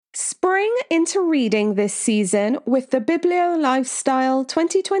spring into reading this season with the Biblio Lifestyle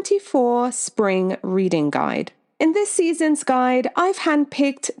 2024 Spring Reading Guide. In this season's guide, I've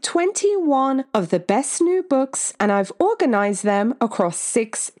handpicked 21 of the best new books and I've organized them across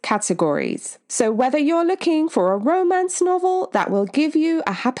 6 categories. So whether you're looking for a romance novel that will give you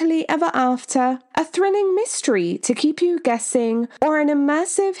a happily ever after, a thrilling mystery to keep you guessing, or an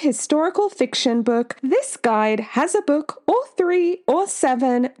immersive historical fiction book, this guide has a book or 3 or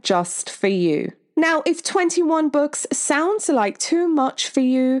 7 just for you. Now, if 21 books sounds like too much for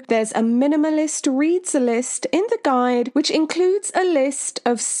you, there's a minimalist reads list in the guide, which includes a list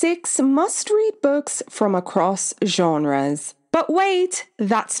of 6 must-read books from across genres. But wait,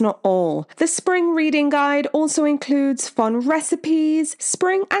 that's not all. The Spring Reading Guide also includes fun recipes,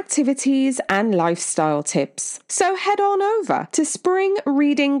 spring activities, and lifestyle tips. So head on over to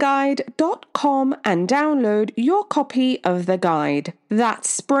springreadingguide.com and download your copy of the guide.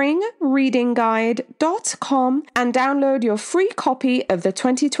 That's springreadingguide.com and download your free copy of the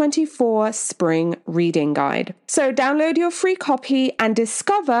 2024 Spring Reading Guide. So download your free copy and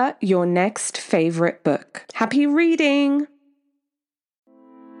discover your next favorite book. Happy reading!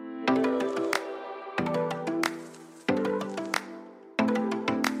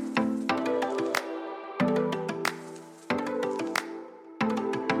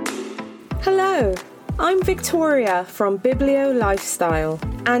 Hello, I'm Victoria from Biblio Lifestyle,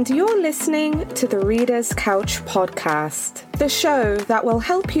 and you're listening to the Reader's Couch podcast, the show that will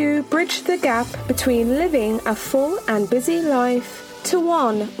help you bridge the gap between living a full and busy life to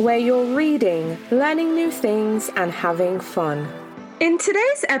one where you're reading, learning new things, and having fun. In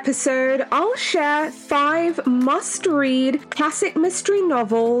today's episode, I'll share 5 must-read classic mystery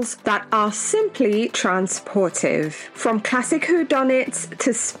novels that are simply transportive. From classic whodunits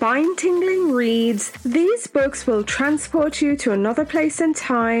to spine-tingling reads, these books will transport you to another place and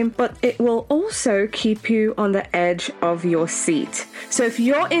time, but it will also keep you on the edge of your seat. So if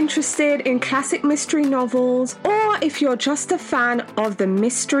you're interested in classic mystery novels, or if you're just a fan of the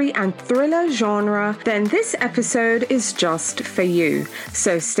mystery and thriller genre, then this episode is just for you.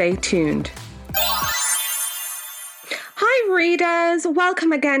 So stay tuned. Hi readers,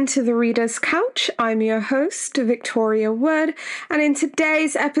 welcome again to the Reader's Couch. I'm your host, Victoria Wood, and in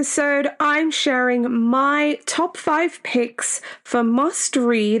today's episode, I'm sharing my top 5 picks for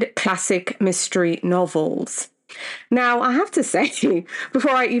must-read classic mystery novels. Now, I have to say,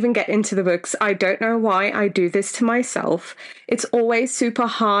 before I even get into the books, I don't know why I do this to myself. It's always super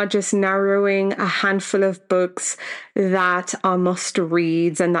hard just narrowing a handful of books that are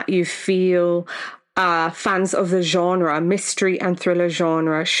must-reads and that you feel fans of the genre, mystery and thriller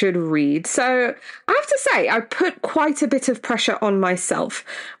genre, should read. So I have to say, I put quite a bit of pressure on myself,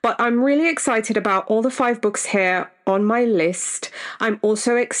 but I'm really excited about all the 5 books here on my list. I'm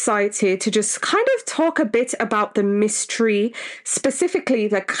also excited to just kind of talk a bit about the mystery, specifically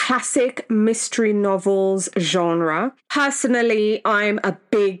the classic mystery novels genre. Personally, I'm a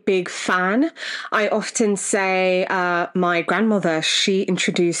big fan. I often say my grandmother, she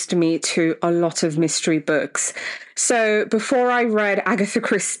introduced me to a lot of mystery books. So before I read Agatha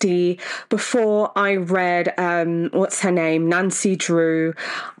Christie, before I read, Nancy Drew,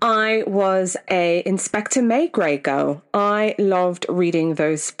 I was a Inspector Maygrey girl. I loved reading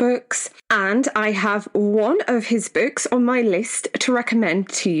those books, and I have one of his books on my list to recommend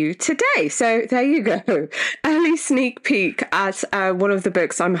to you today. So there you go. Early sneak peek at one of the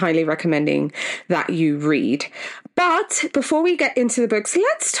books I'm highly recommending that you read. But before we get into the books,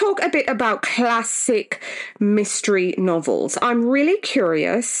 let's talk a bit about classic mystery novels. I'm really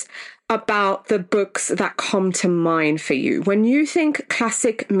curious about the books that come to mind for you. When you think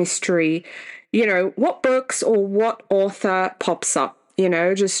classic mystery, what books or what author pops up?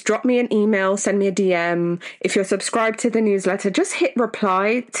 Just drop me an email, send me a DM. If you're subscribed to the newsletter, just hit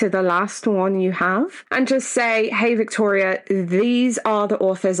reply to the last one you have and just say, hey, Victoria, these are the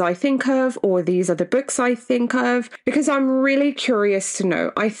authors I think of, or these are the books I think of, because I'm really curious to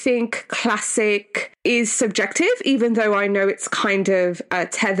know. I think classic is subjective, even though I know it's kind of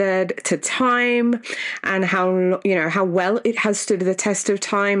tethered to time and how well it has stood the test of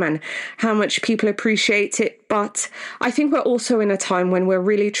time and how much people appreciate it. But I think we're also in a time when we're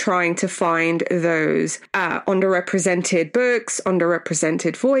really trying to find those underrepresented books,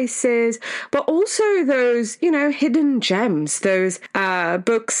 underrepresented voices, but also those, hidden gems, those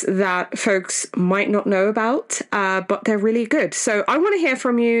books that folks might not know about, but they're really good. So I want to hear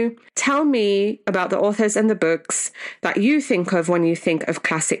from you. Tell me about the authors and the books that you think of when you think of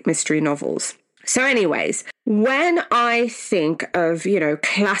classic mystery novels. So anyways, when I think of,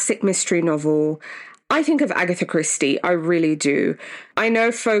 classic mystery novel, I think of Agatha Christie. I really do. I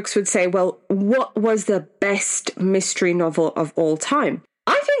know folks would say, well, what was the best mystery novel of all time?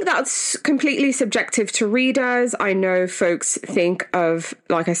 I think that's completely subjective to readers. I know folks think of,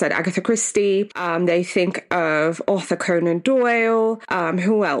 like I said, Agatha Christie. They think of Arthur Conan Doyle.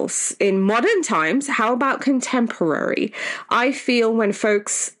 Who else? In modern times, how about contemporary? I feel when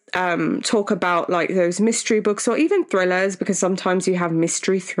folks talk about like those mystery books or even thrillers, because sometimes you have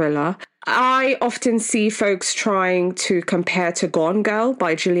mystery thriller, I often see folks trying to compare to Gone Girl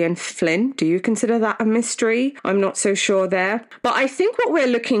by Gillian Flynn. Do you consider that a mystery? I'm not so sure there. But I think what we're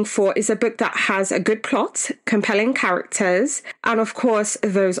looking for is a book that has a good plot, compelling characters, and of course,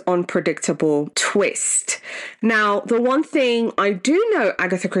 those unpredictable twists. Now, the one thing I do know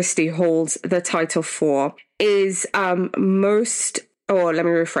Agatha Christie holds the title for is let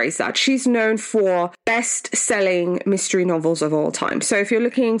me rephrase that. She's known for best-selling mystery novels of all time. So if you're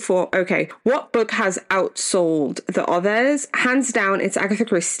looking for, okay, what book has outsold the others? Hands down, it's Agatha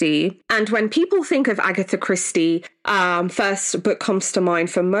Christie. And when people think of Agatha Christie, first book comes to mind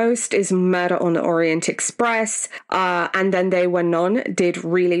for most is Murder on the Orient Express. And then They Were None did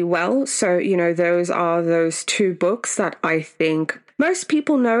really well. So, those are those two books that I think most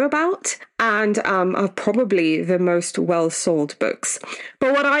people know about and are probably the most well-sold books.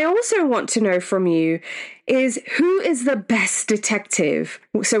 But what I also want to know from you is who is the best detective?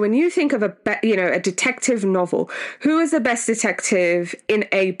 So when you think of a detective novel, who is the best detective in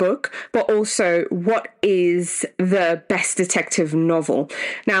a book, but also what is the best detective novel?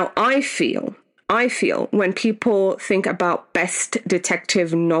 Now, I feel when people think about best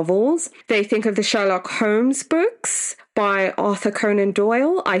detective novels, they think of the Sherlock Holmes books by Arthur Conan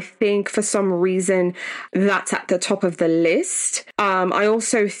Doyle. I think for some reason that's at the top of the list. I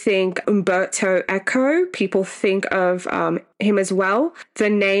also think Umberto Eco, people think of him as well. The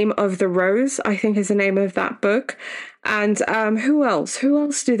Name of the Rose, I think is the name of that book. And who else? Who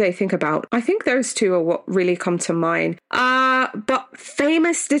else do they think about? I think those two are what really come to mind. But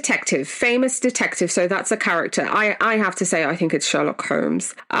famous detective. So that's a character. I have to say, I think it's Sherlock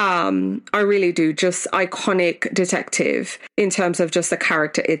Holmes. I really do. Just iconic detective in terms of just the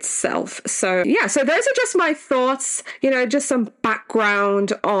character itself. So yeah, so those are just my thoughts, just some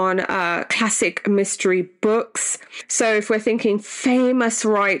background on classic mystery books. So if we're thinking famous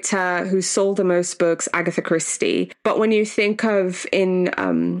writer who sold the most books, Agatha Christie. But when you think of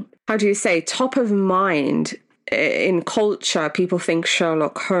top of mind in culture, people think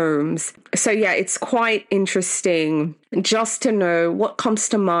Sherlock Holmes. So yeah, it's quite interesting just to know what comes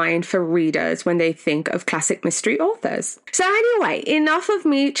to mind for readers when they think of classic mystery authors. So anyway, enough of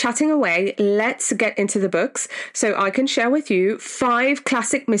me chatting away. Let's get into the books so I can share with you 5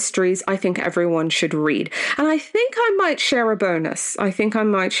 classic mysteries I think everyone should read. And I think I might share a bonus.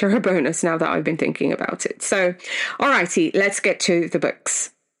 now that I've been thinking about it. So, alrighty, let's get to the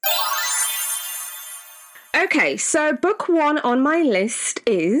books. Okay, so book 1 on my list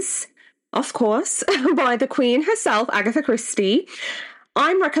is, of course, by the Queen herself, Agatha Christie.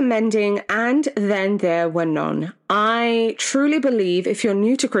 I'm recommending And Then There Were None. I truly believe if you're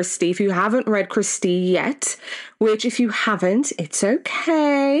new to Christie, if you haven't read Christie yet, which if you haven't, it's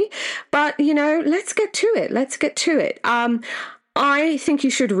okay. But, let's get to it. I think you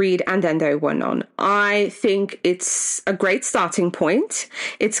should read And Then There Were None. I think it's a great starting point.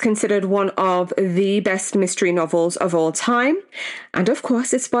 It's considered one of the best mystery novels of all time. And of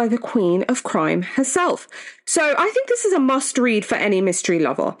course, it's by the Queen of Crime herself. So I think this is a must-read for any mystery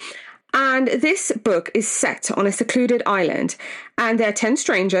lover. And this book is set on a secluded island. And there are 10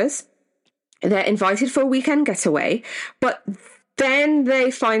 strangers. They're invited for a weekend getaway. But then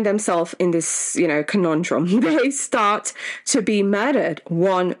they find themselves in this, conundrum. They start to be murdered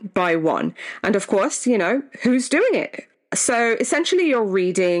one by one. And of course, who's doing it? So essentially you're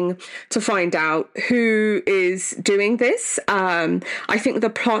reading to find out who is doing this. I think the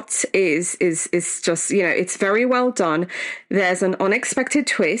plot is just, it's very well done. There's an unexpected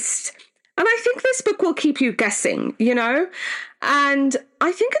twist. And I think this book will keep you guessing, And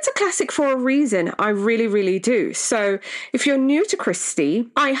I think it's a classic for a reason. I really, really do. So if you're new to Christie,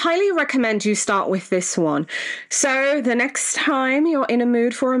 I highly recommend you start with this one. So the next time you're in a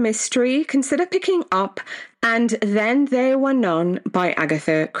mood for a mystery, consider picking up And Then There Were None by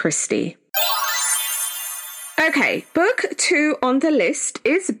Agatha Christie. Okay, book 2 on the list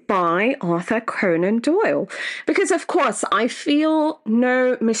is by Arthur Conan Doyle. Because, of course, I feel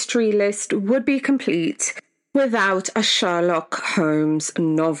no mystery list would be complete without a Sherlock Holmes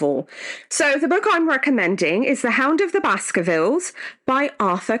novel. So the book I'm recommending is The Hound of the Baskervilles by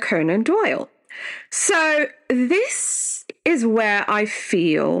Arthur Conan Doyle. So this is where I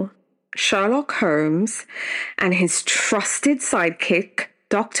feel Sherlock Holmes and his trusted sidekick,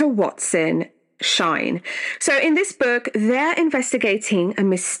 Dr. Watson, shine. So in this book, they're investigating a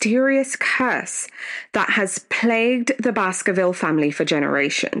mysterious curse that has plagued the Baskerville family for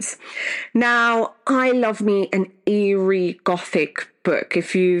generations. Now, I love me an eerie gothic book.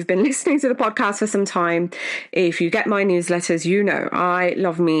 If you've been listening to the podcast for some time, if you get my newsletters, you know I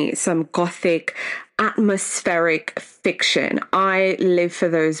love me some gothic atmospheric fiction. I live for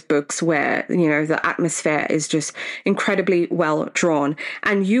those books where, the atmosphere is just incredibly well drawn,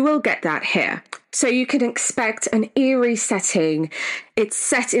 and you will get that here. So you can expect an eerie setting. It's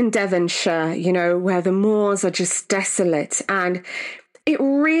set in Devonshire, where the moors are just desolate, and it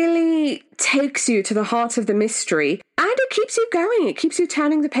really takes you to the heart of the mystery, and it keeps you going. It keeps you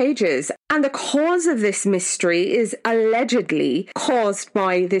turning the pages. And the cause of this mystery is allegedly caused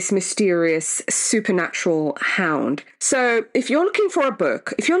by this mysterious supernatural hound. So if you're looking for a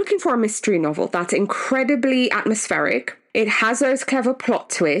book, if you're looking for a mystery novel that's incredibly atmospheric, it has those clever plot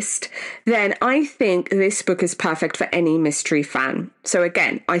twists, then I think this book is perfect for any mystery fan. So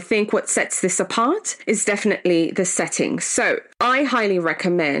again, I think what sets this apart is definitely the setting. So I highly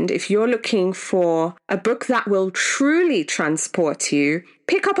recommend, if you're looking for a book that will truly transport you,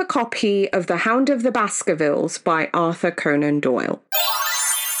 pick up a copy of The Hound of the Baskervilles by Arthur Conan Doyle.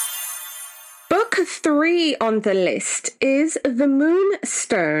 Book 3 on the list is The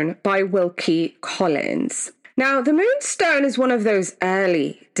Moonstone by Wilkie Collins. Now, The Moonstone is one of those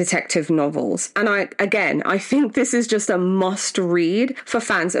early detective novels, and I think this is just a must-read for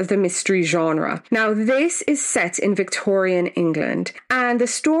fans of the mystery genre. Now, this is set in Victorian England, and the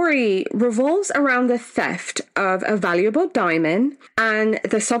story revolves around the theft of a valuable diamond and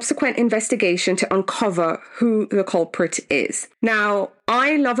the subsequent investigation to uncover who the culprit is. Now,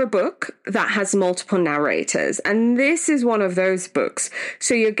 I love a book that has multiple narrators, and this is one of those books.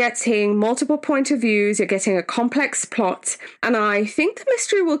 So you're getting multiple point of views, you're getting a complex plot, and I think the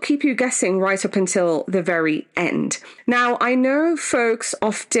mystery will keep you guessing right up until the very end. Now, I know folks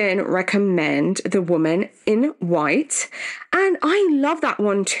often recommend The Woman in White, and I love that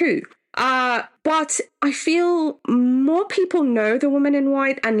one too. But I feel more people know The Woman in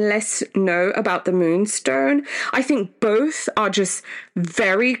White and less know about The Moonstone. I think both are just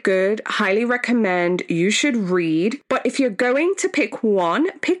very good. Highly recommend. You should read. But if you're going to pick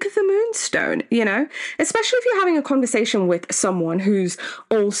one, pick The Moonstone, especially if you're having a conversation with someone who's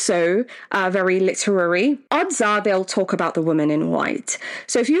also very literary. Odds are they'll talk about The Woman in White.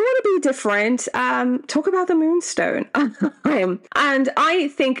 So if you want to be different, talk about The Moonstone. And I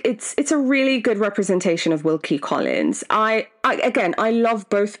think it's a really good representation of Wilkie Collins. I love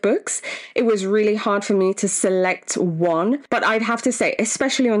both books. It was really hard for me to select one, but I'd have to say,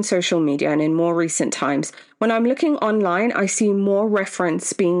 especially on social media and in more recent times, when I'm looking online, I see more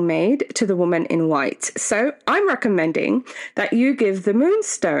reference being made to The Woman in White. So I'm recommending that you give The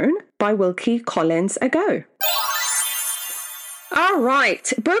Moonstone by Wilkie Collins a go. All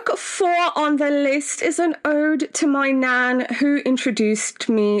right, book 4 on the list is an ode to my nan who introduced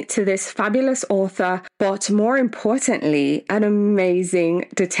me to this fabulous author, but more importantly, an amazing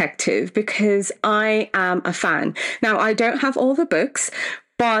detective, because I am a fan. Now, I don't have all the books,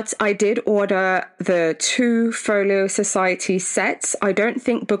 but I did order the 2 Folio Society sets. I don't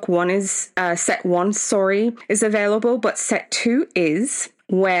think book 1 is, set 1, is available, but set 2 is,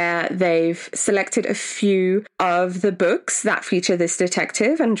 where they've selected a few of the books that feature this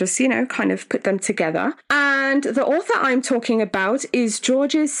detective and just, kind of put them together. And the author I'm talking about is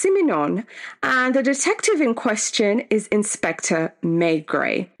Georges Simenon, and the detective in question is Inspector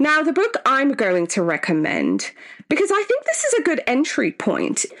Maigret. Now, the book I'm going to recommend, because I think this is a good entry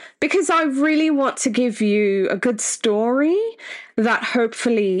point, because I really want to give you a good story that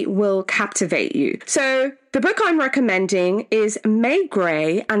hopefully will captivate you. So the book I'm recommending is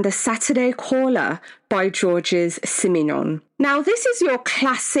Maigret and the Saturday Caller by Georges Simenon. Now, this is your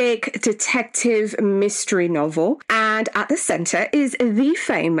classic detective mystery novel, and at the center is the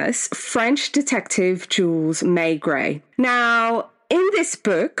famous French detective Jules Maigret. Now, in this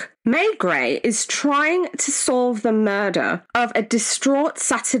book, Maigret is trying to solve the murder of a distraught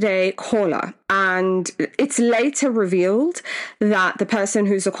Saturday caller, and it's later revealed that the person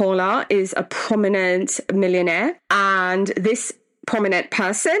who's a caller is a prominent millionaire, and this prominent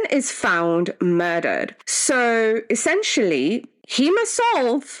person is found murdered. So essentially, he must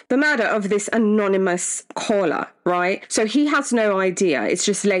solve the murder of this anonymous caller, right? So he has no idea. It's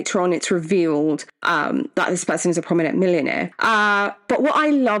just later on it's revealed that this person is a prominent millionaire. But what I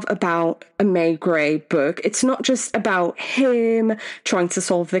love about a Maigret book, it's not just about him trying to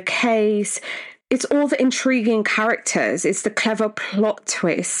solve the case. it's all the intriguing characters. It's the clever plot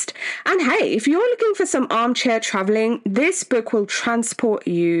twist. And hey, if you're looking for some armchair traveling, this book will transport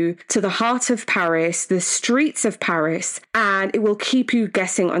you to the heart of Paris, the streets of Paris, and it will keep you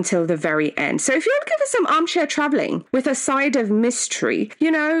guessing until the very end. So if you're looking for some armchair traveling with a side of mystery,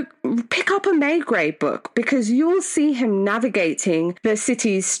 pick up a Maigret book, because you'll see him navigating the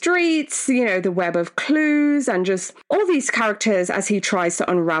city's streets, the web of clues, and just all these characters as he tries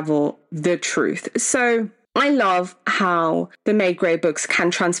to unravel the truth. So I love how the Maigret books can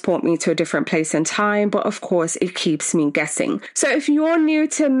transport me to a different place and time, but of course it keeps me guessing. So if you're new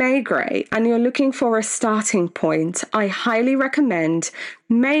to Maigret and you're looking for a starting point, I highly recommend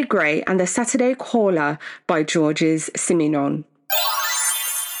Maigret and the Saturday Caller by Georges Simenon.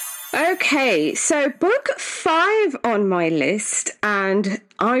 Okay, so book 5 on my list, and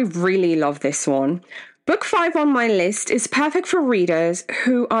I really love this one. Book 5 on my list is perfect for readers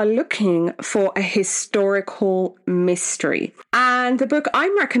who are looking for a historical mystery. And the book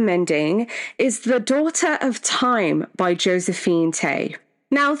I'm recommending is The Daughter of Time by Josephine Tey.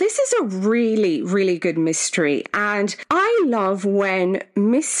 Now, this is a really, really good mystery, and I love when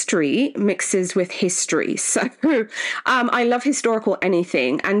mystery mixes with history. So I love historical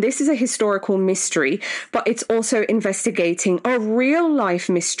anything, and this is a historical mystery, but it's also investigating a real life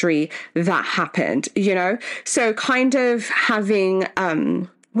mystery that happened, So kind of having,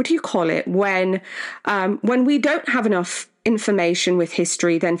 what do you call it? When we don't have enough information with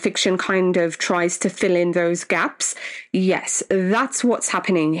history, then fiction kind of tries to fill in those gaps. Yes, that's what's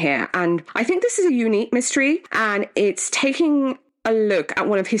happening here. And I think this is a unique mystery, and it's taking a look at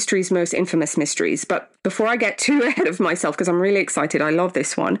one of history's most infamous mysteries. But before I get too ahead of myself, because I'm really excited, I love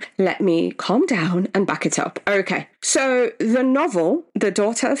this one, let me calm down and back it up. Okay, so the novel, The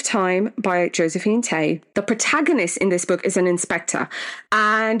Daughter of Time by Josephine Tey, the protagonist in this book is an inspector,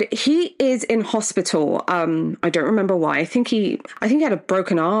 and he is in hospital. I don't remember why. I think he had a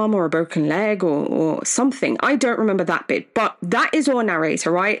broken arm or a broken leg or something. I don't remember that bit, but that is our narrator,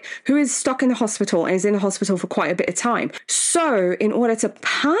 right? Who is stuck in the hospital and is in the hospital for quite a bit of time. So in order to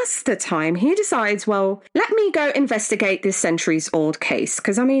pass the time, he decides, well, let me go investigate this centuries-old case.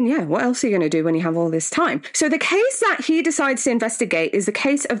 Because, what else are you going to do when you have all this time? So the case that he decides to investigate is the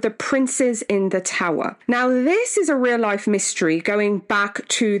case of the princes in the tower. Now, this is a real-life mystery going back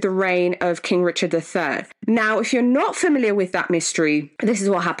to the reign of King Richard III. Now, if you're not familiar with that mystery, this is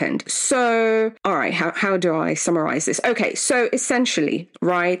what happened. So, all right, how do I summarize this? Okay, so essentially,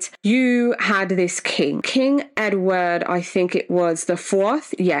 right, you had this king, King Edward, I think it was the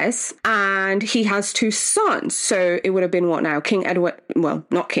 4th, yes, and he has 2 sons. So it would have been what now? King Edward, well,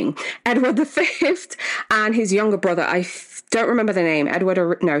 not King, Edward the 5th, and his younger brother, I don't remember the name,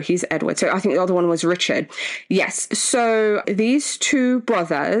 he's Edward. So I think the other one was Richard. Yes. So these 2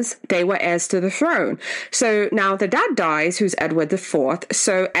 brothers, they were heirs to the throne. So now the dad dies, who's Edward the 4th.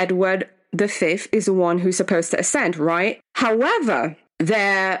 So Edward the 5th is the one who's supposed to ascend, right? However,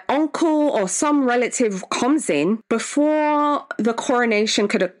 their uncle or some relative comes in before the coronation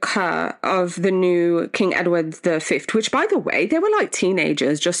could occur of the new King Edward V, which, by the way, they were like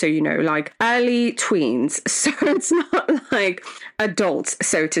teenagers, just so you know, like early tweens. So it's not like adults,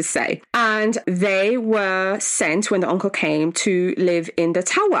 so to say. And they were sent, when the uncle came, to live in the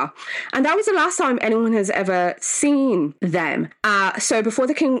tower. And that was the last time anyone has ever seen them. So before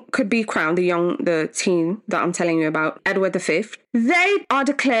the king could be crowned, the teen that I'm telling you about, Edward V, they are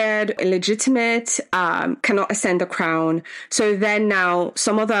declared illegitimate, cannot ascend the crown. So then now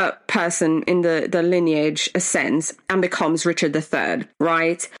some other person in the lineage ascends and becomes Richard III,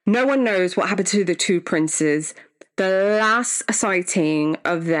 right? No one knows what happened to the 2 princes. The last sighting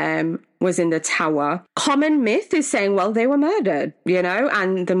of them was in the tower. Common myth is saying, well, they were murdered,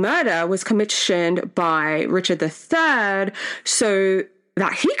 and the murder was commissioned by Richard III, so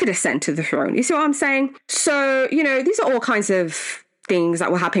that he could ascend to the throne. You see what I'm saying? So, these are all kinds of things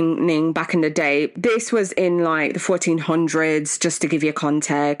that were happening back in the day. This was in like the 1400s, just to give you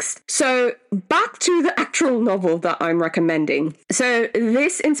context. So back to the actual novel that I'm recommending. So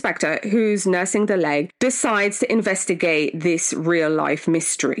this inspector who's nursing the leg decides to investigate this real life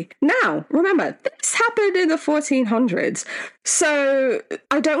mystery. Now, remember, this happened in the 1400s. So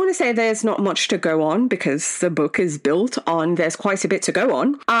I don't want to say there's not much to go on, because the book is built on there's quite a bit to go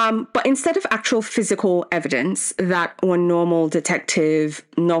on. But instead of actual physical evidence that one normal detective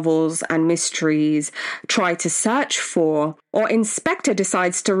novels and mysteries try to search for, our inspector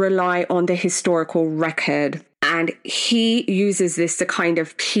decides to rely on the historical record. And he uses this to kind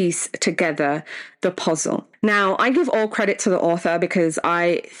of piece together the puzzle. Now, I give all credit to the author because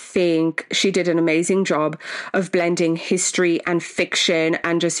I think she did an amazing job of blending history and fiction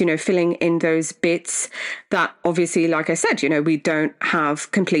and just, filling in those bits that obviously, like I said, we don't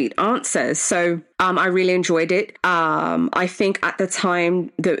have complete answers. So I really enjoyed it. I think at the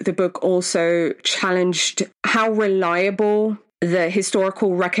time, the book also challenged how reliable the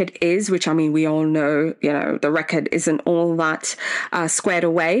historical record is, which we all know, the record isn't all that squared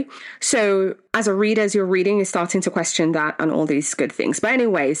away. So as a reader, as you're reading, you're starting to question that and all these good things. But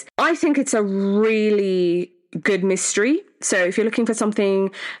anyways, I think it's a really good mystery. So if you're looking for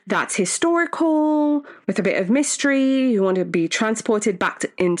something that's historical with a bit of mystery, you want to be transported back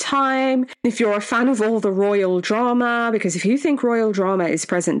in time. If you're a fan of all the royal drama, because if you think royal drama is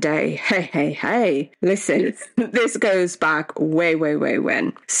present day, hey, listen, this goes back way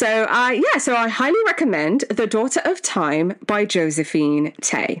when. So so I highly recommend The Daughter of Time by Josephine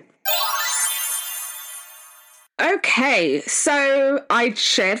Tey. Okay, so I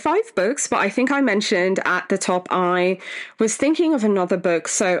shared 5 books, but I think I mentioned at the top I was thinking of another book,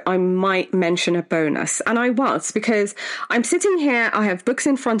 so I might mention a bonus. And I was, because I'm sitting here, I have books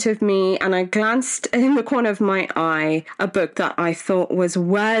in front of me, and I glanced in the corner of my eye a book that I thought was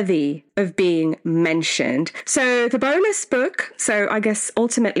worthy of being mentioned. So the bonus book, so I guess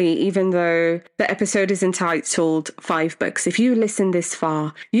ultimately, even though the episode is entitled 5 books, if you listen this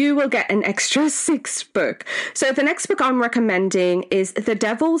far, you will get an extra 6th book. So the next book I'm recommending is The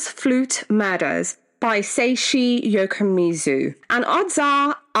Devil's Flute Murders by Seishi Yokomizo. And odds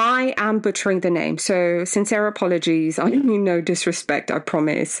are I am butchering the name, so sincere apologies. I mean no disrespect, I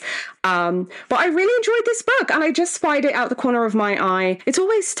promise. But I really enjoyed this book, and I just spied it out the corner of my eye. It's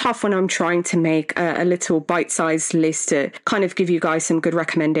always tough when I'm trying to make a little bite-sized list to kind of give you guys some good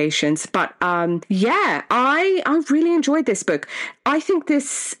recommendations. But I really enjoyed this book. I think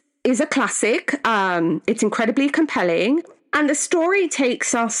this is a classic. It's incredibly compelling. And the story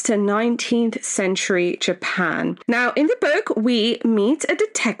takes us to 19th century Japan. Now, in the book, we meet a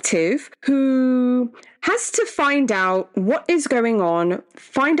detective who has to find out what is going on,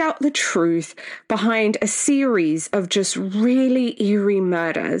 find out the truth behind a series of just really eerie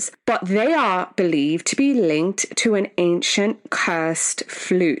murders. But they are believed to be linked to an ancient cursed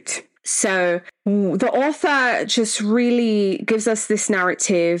flute. So the author just really gives us this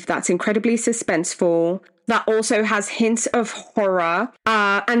narrative that's incredibly suspenseful, that also has hints of horror.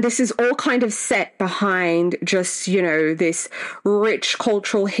 And this is all kind of set behind just, this rich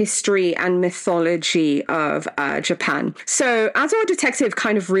cultural history and mythology of Japan. So as our detective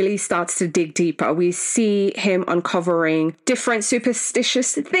kind of really starts to dig deeper, we see him uncovering different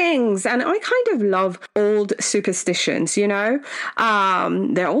superstitious things. And I kind of love old superstitions, They're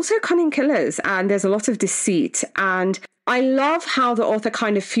also cunning killers, and there's a lot of deceit. And I love how the author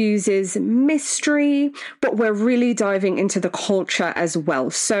kind of fuses mystery, but we're really diving into the culture as well.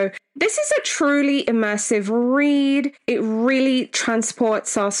 So this is a truly immersive read. It really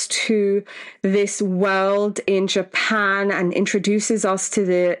transports us to this world in Japan and introduces us to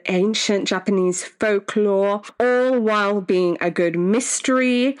the ancient Japanese folklore, all while being a good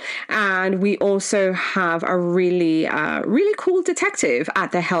mystery. And we also have a really cool detective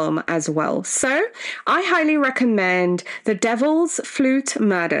at the helm as well. So I highly recommend The Devil's Flute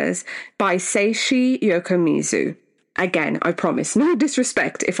Murders by Seishi Yokomizo. Again, I promise, no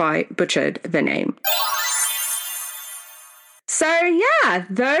disrespect if I butchered the name. So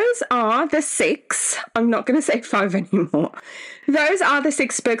those are the 6. I'm not going to say 5 anymore. Those are the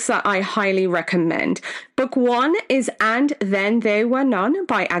 6 books that I highly recommend. Book 1 is And Then They Were None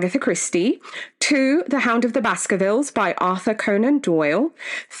by Agatha Christie. 2, The Hound of the Baskervilles by Arthur Conan Doyle.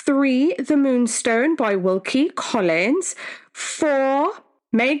 3, The Moonstone by Wilkie Collins. 4,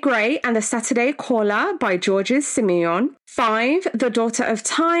 May Gray and the Saturday Caller by Georges Simeon. 5, The Daughter of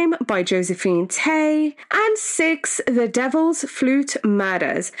Time by Josephine Tey. And 6, The Devil's Flute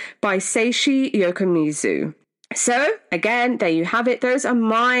Murders by Seishi Yokomizo. So, again, there you have it. Those are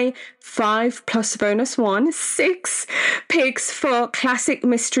my 5 plus bonus 1, 6 picks for classic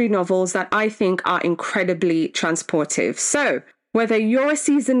mystery novels that I think are incredibly transportive. So, whether you're a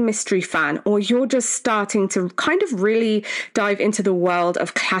seasoned mystery fan or you're just starting to kind of really dive into the world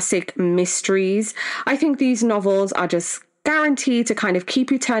of classic mysteries, I think these novels are just guaranteed to kind of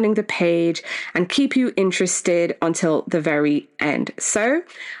keep you turning the page and keep you interested until the very end. So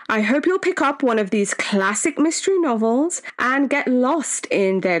I hope you'll pick up one of these classic mystery novels and get lost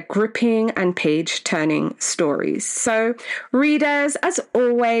in their gripping and page-turning stories. So readers, as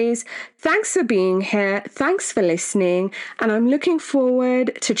always, thanks for being here, thanks for listening, and I'm looking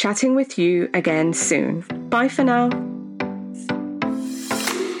forward to chatting with you again soon. Bye for now.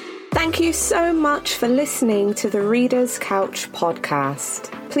 Thank you so much for listening to the Reader's Couch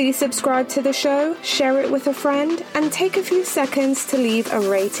podcast. Please subscribe to the show, share it with a friend, and take a few seconds to leave a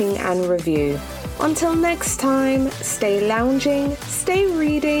rating and review. Until next time, stay lounging, stay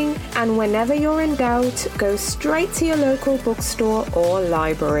reading, and whenever you're in doubt, go straight to your local bookstore or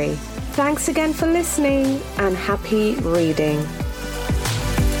library. Thanks again for listening, and happy reading.